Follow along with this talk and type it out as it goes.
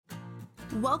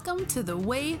Welcome to The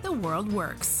Way the World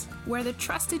Works, where the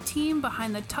trusted team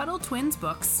behind the Tuttle Twins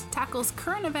books tackles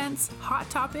current events, hot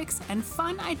topics, and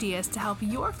fun ideas to help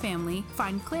your family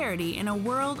find clarity in a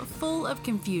world full of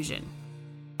confusion.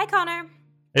 Hi, Connor.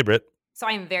 Hey, Britt. So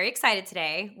I'm very excited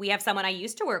today. We have someone I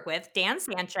used to work with, Dan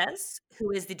Sanchez, who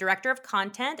is the Director of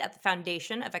Content at the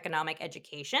Foundation of Economic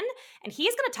Education. And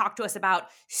he's going to talk to us about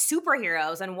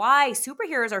superheroes and why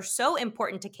superheroes are so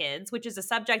important to kids, which is a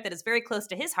subject that is very close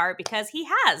to his heart because he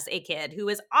has a kid who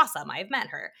is awesome. I've met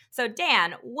her. So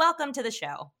Dan, welcome to the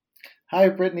show. Hi,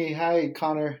 Brittany. Hi,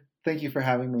 Connor. Thank you for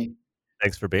having me.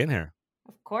 Thanks for being here.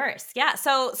 Of course. Yeah.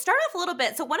 So start off a little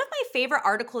bit. So one of my favorite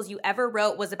articles you ever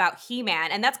wrote was about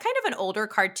He-Man, and that's kind of an older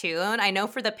cartoon. I know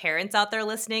for the parents out there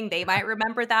listening, they might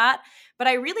remember that, but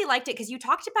I really liked it because you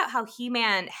talked about how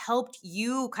He-Man helped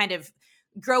you kind of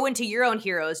grow into your own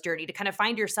hero's journey to kind of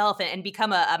find yourself and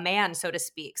become a man, so to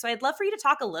speak. So I'd love for you to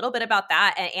talk a little bit about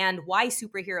that and why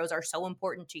superheroes are so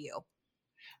important to you.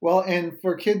 Well, and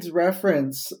for kids'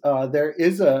 reference, there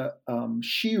is a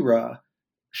She-Ra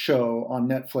show on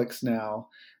Netflix now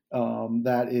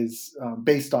that is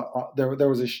based on there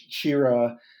was a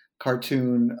She-Ra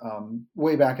cartoon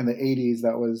way back in the 80s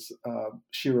that was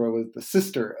She-Ra was the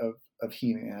sister of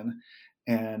He-Man,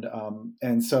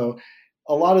 and so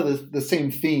a lot of the same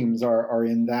themes are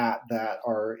in that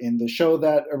are in the show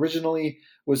that originally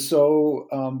was so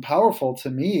powerful to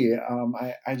me.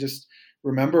 I just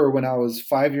remember when I was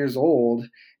 5 years old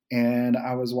and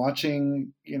I was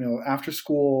watching, after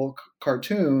school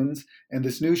cartoons, and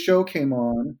this new show came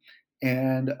on,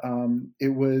 and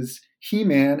it was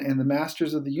He-Man and the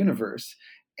Masters of the Universe,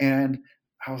 and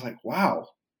I was like, wow,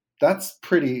 that's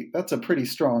a pretty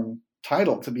strong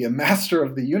title to be a master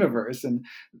of the universe, and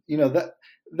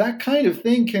that kind of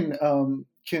thing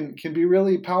can be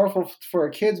really powerful for our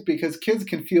kids because kids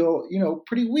can feel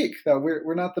pretty weak that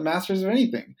we're not the masters of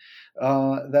anything,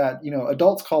 that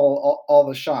adults call all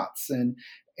the shots,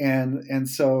 and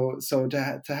so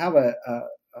to have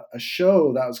a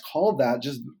show that was called that,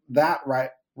 just that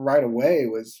right away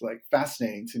was like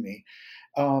fascinating to me.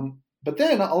 But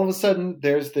then all of a sudden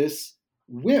there's this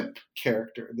wimp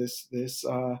character, this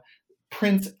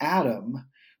Prince Adam,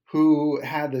 who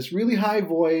had this really high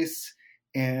voice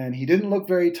and he didn't look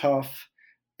very tough.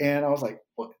 And I was like,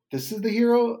 what? This is the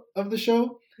hero of the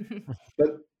show?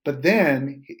 But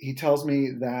then he tells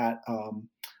me that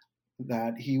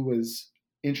that he was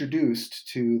introduced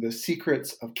to the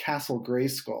secrets of Castle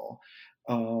Grayskull,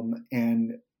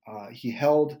 and he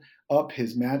held up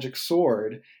his magic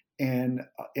sword, and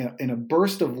in a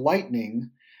burst of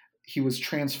lightning, he was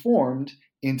transformed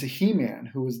into He-Man,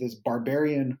 who was this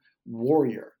barbarian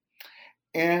warrior.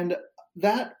 And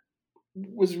that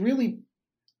was really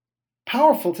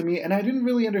powerful to me, and I didn't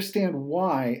really understand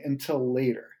why until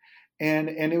later. And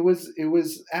it was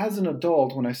as an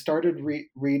adult when I started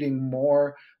reading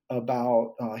more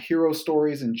about hero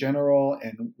stories in general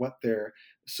and what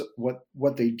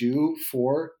they do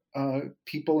for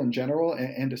people in general,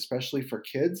 and especially for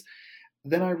kids.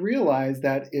 Then I realized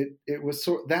that it was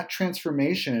that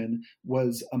transformation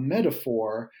was a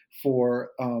metaphor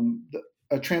for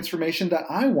a transformation that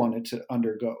I wanted to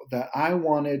undergo, that I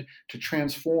wanted to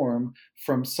transform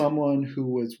from someone who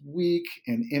was weak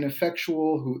and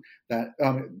ineffectual,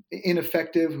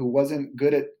 ineffective, who wasn't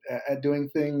good at doing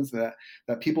things, that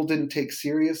people didn't take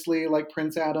seriously, like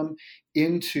Prince Adam,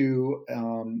 into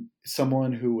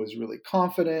someone who was really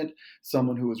confident,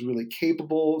 someone who was really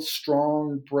capable,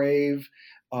 strong, brave.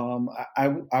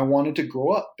 I wanted to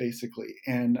grow up, basically,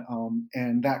 and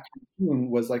that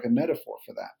cartoon was like a metaphor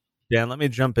for that. Dan, let me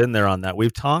jump in there on that.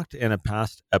 We've talked in a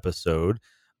past episode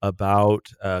about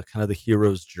kind of the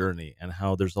hero's journey and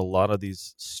how there's a lot of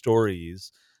these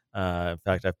stories. In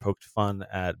fact, I've poked fun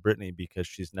at Brittany because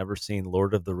she's never seen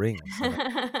Lord of the Rings.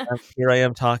 Here I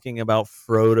am talking about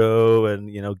Frodo and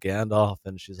Gandalf,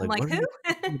 and she's like, I'm like, "What are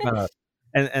who?" you talking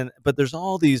about?" But there's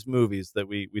all these movies that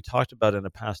we talked about in a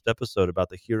past episode about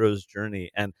the hero's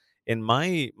journey, and in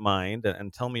my mind,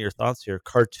 and tell me your thoughts here,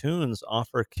 cartoons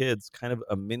offer kids kind of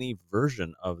a mini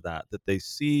version of that they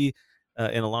see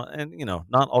in a lot. And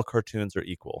not all cartoons are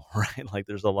equal, right? Like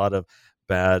there's a lot of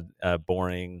bad,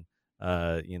 boring,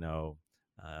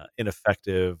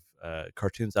 ineffective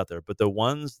cartoons out there, but the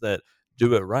ones that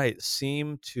do it right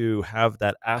seem to have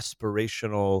that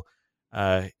aspirational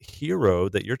hero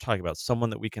that you're talking about, someone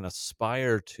that we can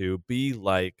aspire to be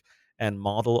like and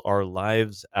model our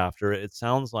lives after. It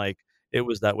sounds like it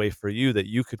was that way for you, that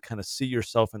you could kind of see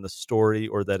yourself in the story,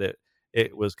 or that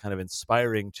it was kind of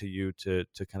inspiring to you to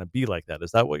kind of be like that.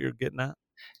 Is that what you're getting at?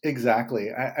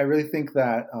 Exactly. I really think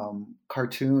that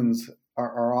cartoons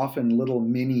are often little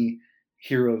mini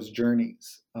heroes'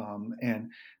 journeys, and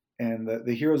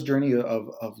the hero's journey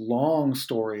of long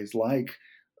stories like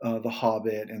The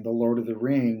Hobbit and The Lord of the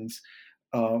Rings.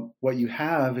 What you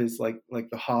have is like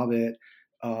The Hobbit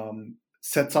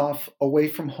sets off away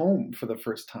from home for the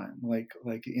first time, like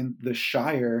in the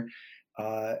Shire.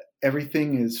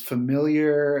 Everything is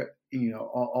familiar.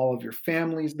 All of your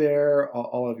family's there,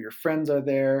 all of your friends are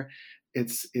there.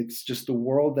 It's just the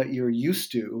world that you're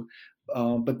used to,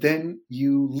 but then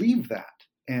you leave that,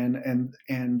 and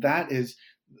that is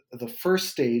the first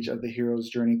stage of the hero's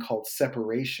journey, called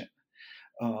separation.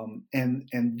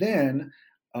 And then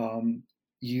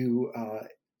you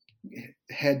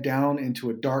head down into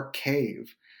a dark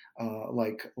cave,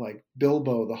 like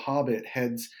Bilbo the Hobbit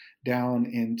heads down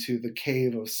into the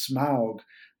cave of Smaug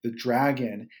the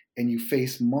dragon, and you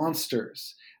face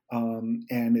monsters,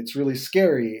 and it's really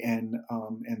scary and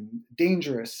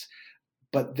dangerous.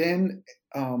 But then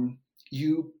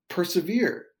you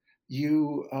persevere.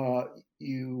 You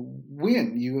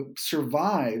win. You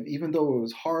survive, even though it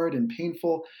was hard and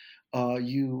painful.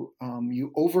 You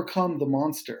overcome the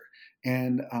monster,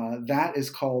 and that is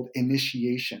called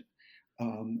initiation.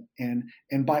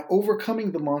 And by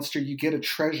overcoming the monster, you get a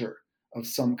treasure of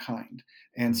some kind.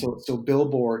 And so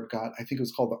Bilbo got, I think it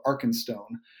was called the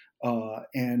Arkenstone,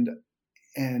 and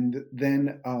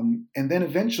then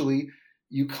eventually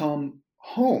you come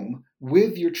home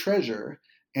with your treasure,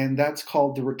 and that's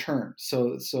called the return.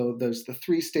 So there's the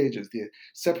three stages: the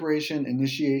separation,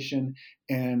 initiation,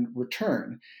 and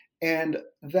return. And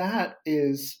that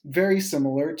is very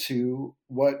similar to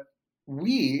what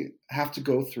we have to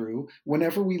go through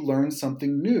whenever we learn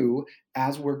something new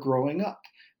as we're growing up,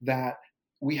 that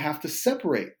we have to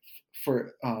separate to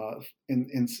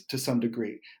some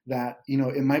degree. That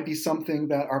it might be something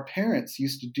that our parents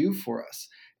used to do for us,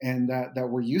 and that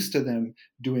we're used to them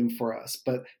doing for us,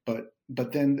 but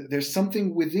then there's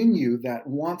something within you that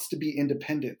wants to be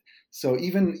independent. So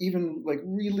even like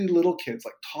really little kids,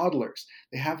 like toddlers,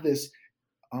 they have this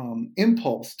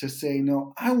impulse to say,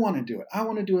 no, I want to do it. I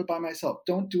want to do it by myself.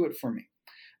 Don't do it for me.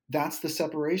 That's the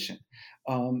separation.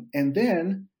 And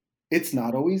then it's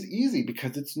not always easy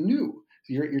because it's new.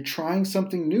 You're trying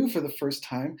something new for the first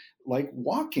time, like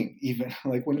walking, even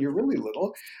like when you're really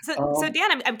little. So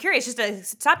Dan, I'm curious, just to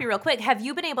stop you real quick. Have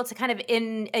you been able to kind of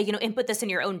input this in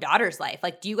your own daughter's life?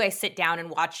 Like, do you guys sit down and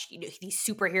watch these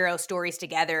superhero stories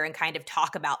together and kind of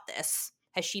talk about this?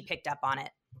 Has she picked up on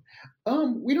it?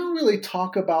 We don't really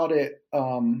talk about it.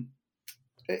 I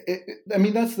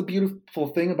mean, that's the beautiful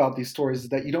thing about these stories, is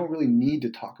that you don't really need to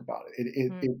talk about it.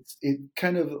 It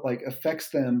kind of like affects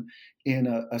them in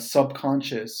a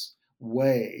subconscious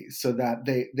way, so that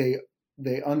they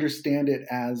understand it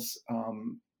as a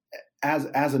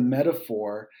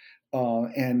metaphor,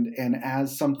 and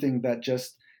as something that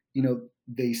just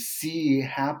they see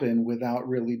happen without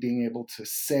really being able to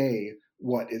say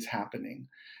what is happening.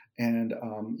 And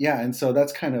and so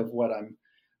that's kind of what I'm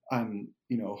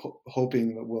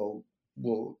hoping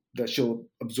that she'll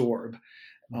absorb.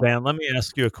 Dan, let me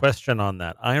ask you a question on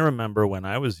that. I remember when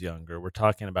I was younger, we're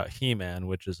talking about He-Man,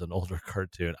 which is an older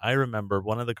cartoon. I remember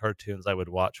one of the cartoons I would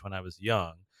watch when I was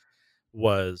young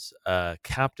was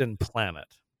Captain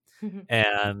Planet.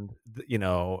 And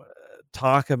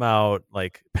talk about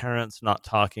like parents not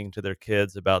talking to their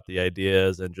kids about the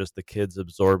ideas and just the kids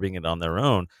absorbing it on their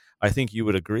own. I think you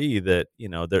would agree that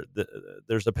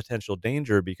there's a potential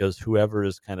danger, because whoever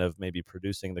is kind of maybe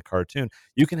producing the cartoon,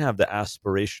 you can have the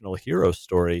aspirational hero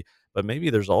story, but maybe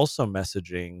there's also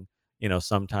messaging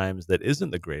sometimes that isn't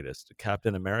the greatest.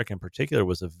 Captain America in particular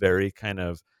was a very kind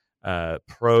of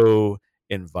pro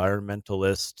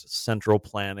environmentalist, central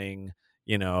planning,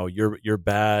 you're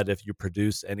bad if you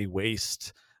produce any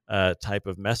waste type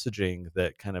of messaging,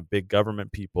 that kind of big government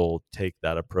people take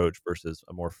that approach versus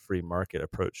a more free market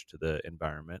approach to the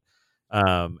environment.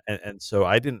 And so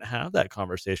I didn't have that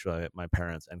conversation with my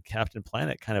parents, and Captain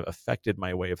Planet kind of affected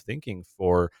my way of thinking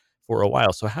for a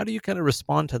while. So how do you kind of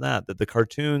respond to that the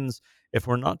cartoons, if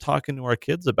we're not talking to our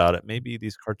kids about it, maybe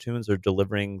these cartoons are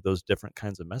delivering those different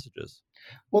kinds of messages?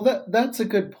 Well, that's a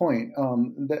good point.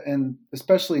 And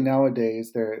especially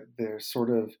nowadays, there's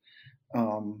sort of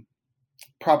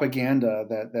propaganda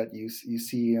that you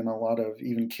see in a lot of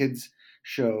even kids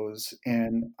shows,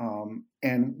 and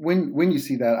when you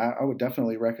see that, I would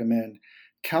definitely recommend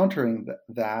countering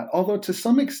that. Although to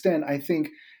some extent, I think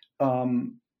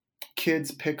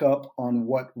kids pick up on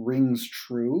what rings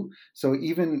true. So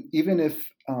even if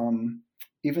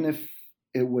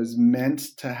it was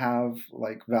meant to have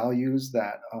like values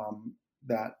that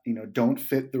don't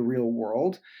fit the real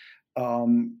world,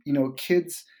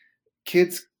 kids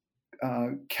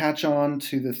catch on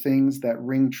to the things that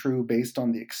ring true based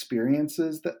on the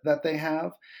experiences that they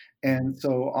have. And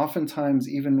so oftentimes,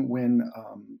 even when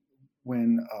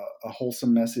a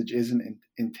wholesome message isn't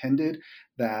intended,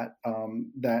 that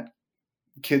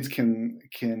kids can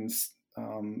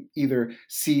either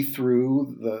see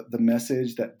through the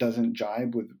message that doesn't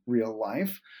jibe with real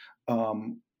life,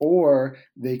 or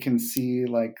they can see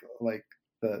like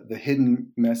the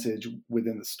hidden message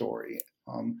within the story.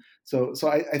 So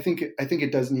I think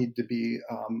it does need to be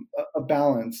a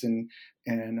balance, and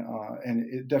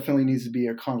it definitely needs to be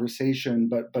a conversation,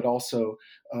 but also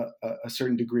a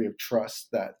certain degree of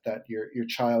trust that your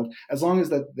child, as long as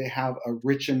that they have a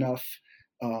rich enough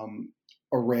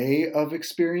array of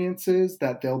experiences,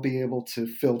 that they'll be able to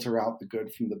filter out the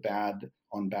good from the bad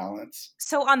on balance.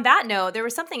 So on that note, there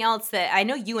was something else that I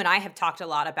know you and I have talked a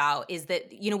lot about, is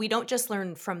that, we don't just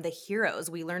learn from the heroes,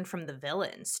 we learn from the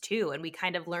villains too. And we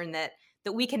kind of learn that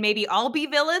we can maybe all be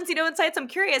villains, inside. So I'm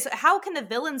curious, how can the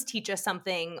villains teach us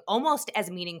something almost as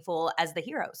meaningful as the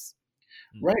heroes?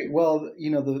 Right. Well,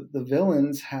 the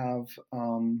villains have,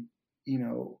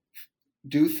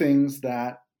 do things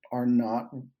that are not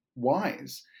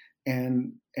wise,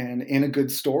 and in a good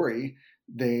story,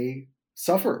 they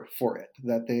suffer for it,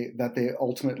 that they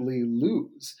ultimately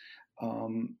lose,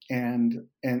 and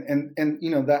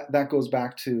that goes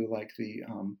back to like the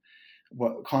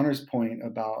what Connor's point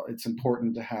about it's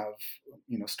important to have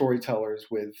storytellers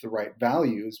with the right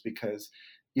values, because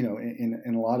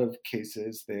in a lot of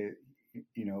cases they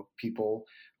people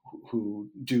who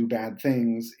do bad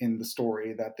things in the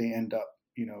story, that they end up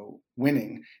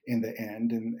winning in the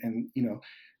end, and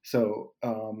so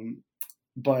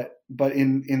but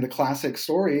in the classic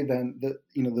story, then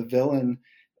the villain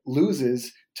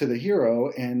loses to the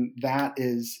hero, and that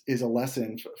is a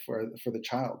lesson for the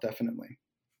child, definitely.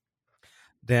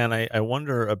 Dan, I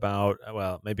wonder about,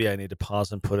 well, maybe I need to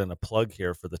pause and put in a plug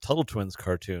here for the Tuttle Twins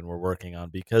cartoon we're working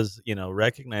on, because,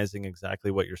 recognizing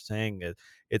exactly what you're saying,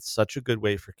 it's such a good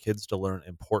way for kids to learn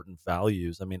important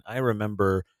values. I mean, I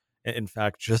remember, in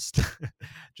fact, just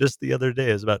just the other day,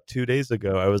 it was about 2 days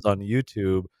ago, I was on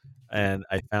YouTube and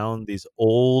I found these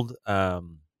old,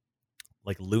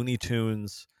 like Looney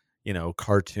Tunes,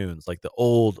 cartoons, like the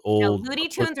old, Now, old. Looney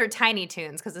Tunes or Tiny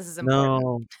Toons? Because this is important.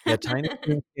 No, yeah, Tiny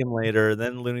Toons came later,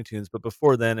 then Looney Tunes, but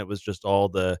before then, it was just all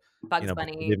the, Bugs before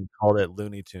they Bunny. even called it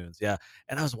Looney Tunes, yeah,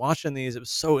 and I was watching these, it was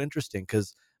so interesting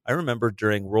because I remember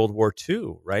during World War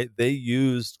II, right, they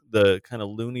used the kinda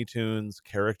Looney Tunes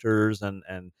characters and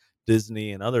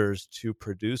Disney and others to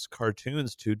produce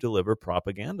cartoons to deliver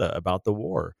propaganda about the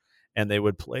war, and they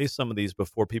would play some of these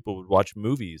before people would watch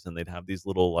movies, and they'd have these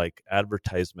little, like,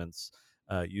 advertisements,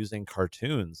 using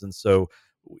cartoons, and so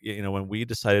when we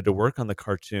decided to work on the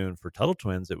cartoon for Tuttle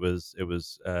Twins, it was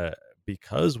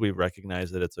because we recognize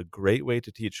that it's a great way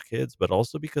to teach kids, but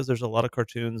also because there's a lot of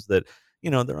cartoons that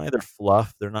they're either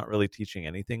fluff, they're not really teaching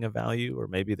anything of value, or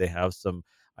maybe they have some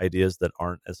ideas that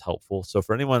aren't as helpful. So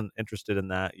for anyone interested in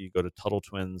that, you go to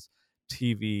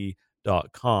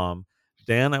TuttleTwinsTV.com.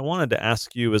 Dan, I wanted to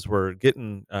ask you, as we're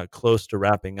getting close to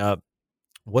wrapping up,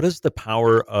 what is the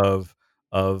power of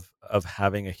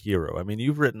having a hero? I mean,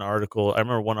 you've written I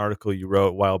remember one article you wrote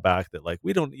a while back that, like,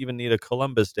 we don't even need a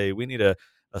Columbus Day, we need a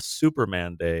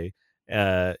Superman Day.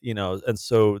 And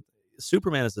so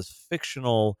Superman is this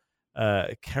fictional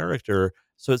character.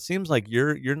 So it seems like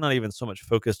you're not even so much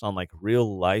focused on like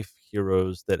real life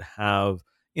heroes that have,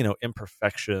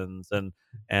 imperfections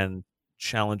and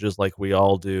challenges like we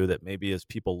all do, that maybe as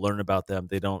people learn about them,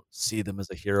 they don't see them as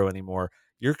a hero anymore.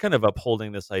 You're kind of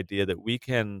upholding this idea that we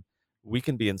can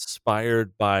be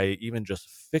inspired by even just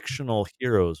fictional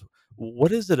heroes.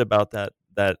 What is it about that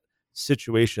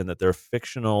situation, that they're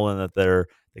fictional and that they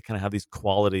kind of have these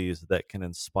qualities that can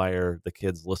inspire the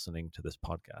kids listening to this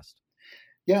podcast?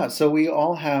 Yeah, so we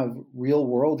all have real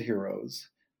world heroes,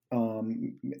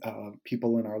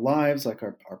 people in our lives, like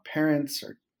our parents,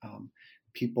 or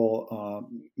people,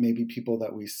 maybe people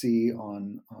that we see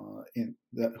on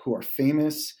who are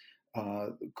famous.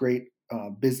 Great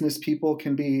business people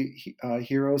can be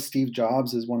heroes. Steve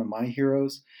Jobs is one of my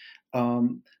heroes,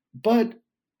 but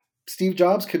Steve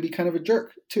Jobs could be kind of a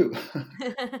jerk too,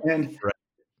 and Right.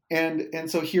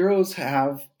 and so heroes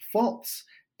have faults,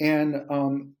 and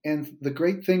the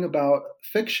great thing about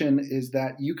fiction is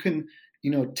that you can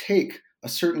take a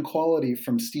certain quality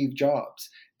from Steve Jobs,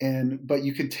 but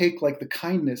you can take like the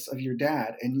kindness of your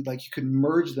dad, and like you can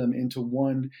merge them into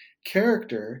one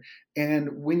character.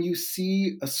 And when you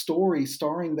see a story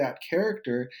starring that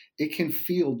character, it can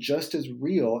feel just as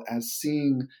real as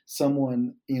seeing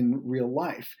someone in real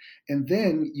life. And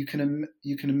then you can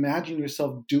imagine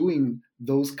yourself doing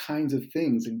those kinds of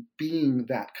things and being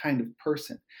that kind of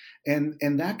person.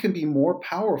 And that can be more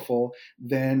powerful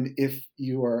than if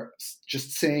you are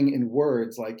just saying in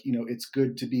words like, it's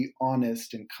good to be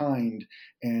honest and kind,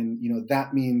 and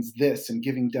that means this, and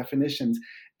giving definitions.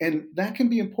 And that can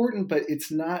be important, but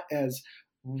it's not as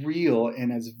real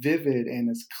and as vivid and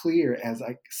as clear as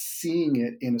like seeing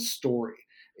it in a story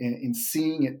and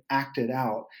seeing it acted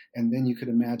out. And then you could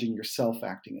imagine yourself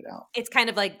acting it out. It's kind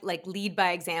of like lead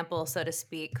by example, so to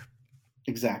speak.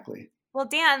 Exactly. Well,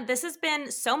 Dan, this has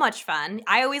been so much fun.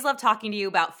 I always love talking to you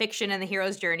about fiction and the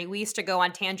hero's journey. We used to go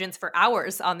on tangents for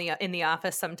hours in the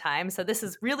office sometimes. So this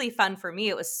is really fun for me.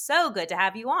 It was so good to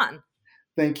have you on.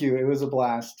 Thank you. It was a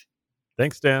blast.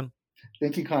 Thanks, Dan.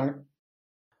 Thank you, Connor.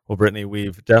 Well, Brittany,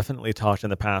 we've definitely talked in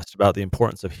the past about the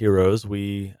importance of heroes.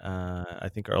 I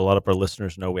think a lot of our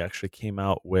listeners know we actually came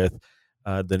out with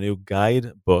the new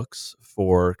guide books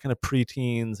for kind of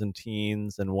preteens and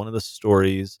teens. And one of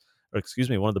the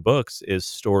books is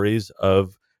stories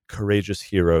of courageous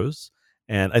heroes.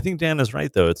 And I think Dan is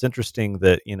right, though. It's interesting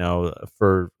that,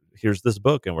 here's this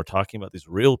book and we're talking about these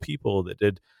real people that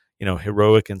did,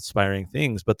 heroic, inspiring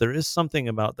things. But there is something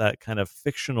about that kind of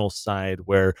fictional side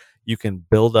where you can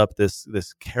build up this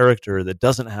character that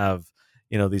doesn't have,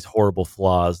 these horrible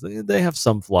flaws. They have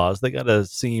some flaws. They got to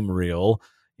seem real.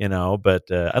 But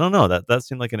I don't know. That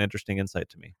seemed like an interesting insight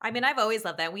to me. I mean, I've always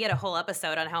loved that. We had a whole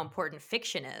episode on how important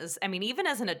fiction is. I mean, even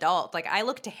as an adult, like I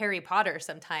look to Harry Potter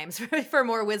sometimes for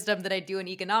more wisdom than I do an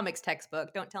economics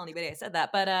textbook. Don't tell anybody I said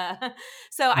that. But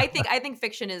so I think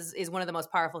fiction is one of the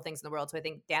most powerful things in the world. So I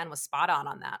think Dan was spot on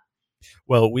that.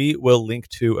 Well, we will link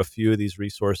to a few of these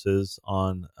resources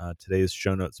on today's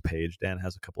show notes page. Dan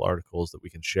has a couple articles that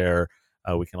we can share.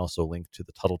 We can also link to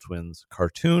the Tuttle Twins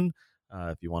cartoon.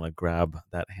 If you want to grab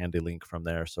that handy link from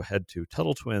there. So head to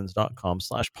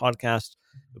TuttleTwins.com/podcast.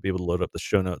 You'll be able to load up the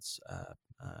show notes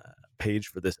page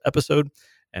for this episode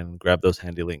and grab those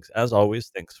handy links. As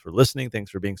always, thanks for listening. Thanks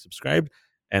for being subscribed.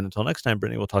 And until next time,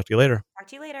 Brittany, we'll talk to you later. Talk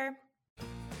to you later.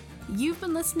 You've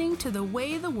been listening to The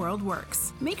Way the World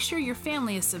Works. Make sure your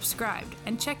family is subscribed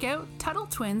and check out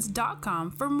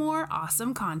TuttleTwins.com for more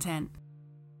awesome content.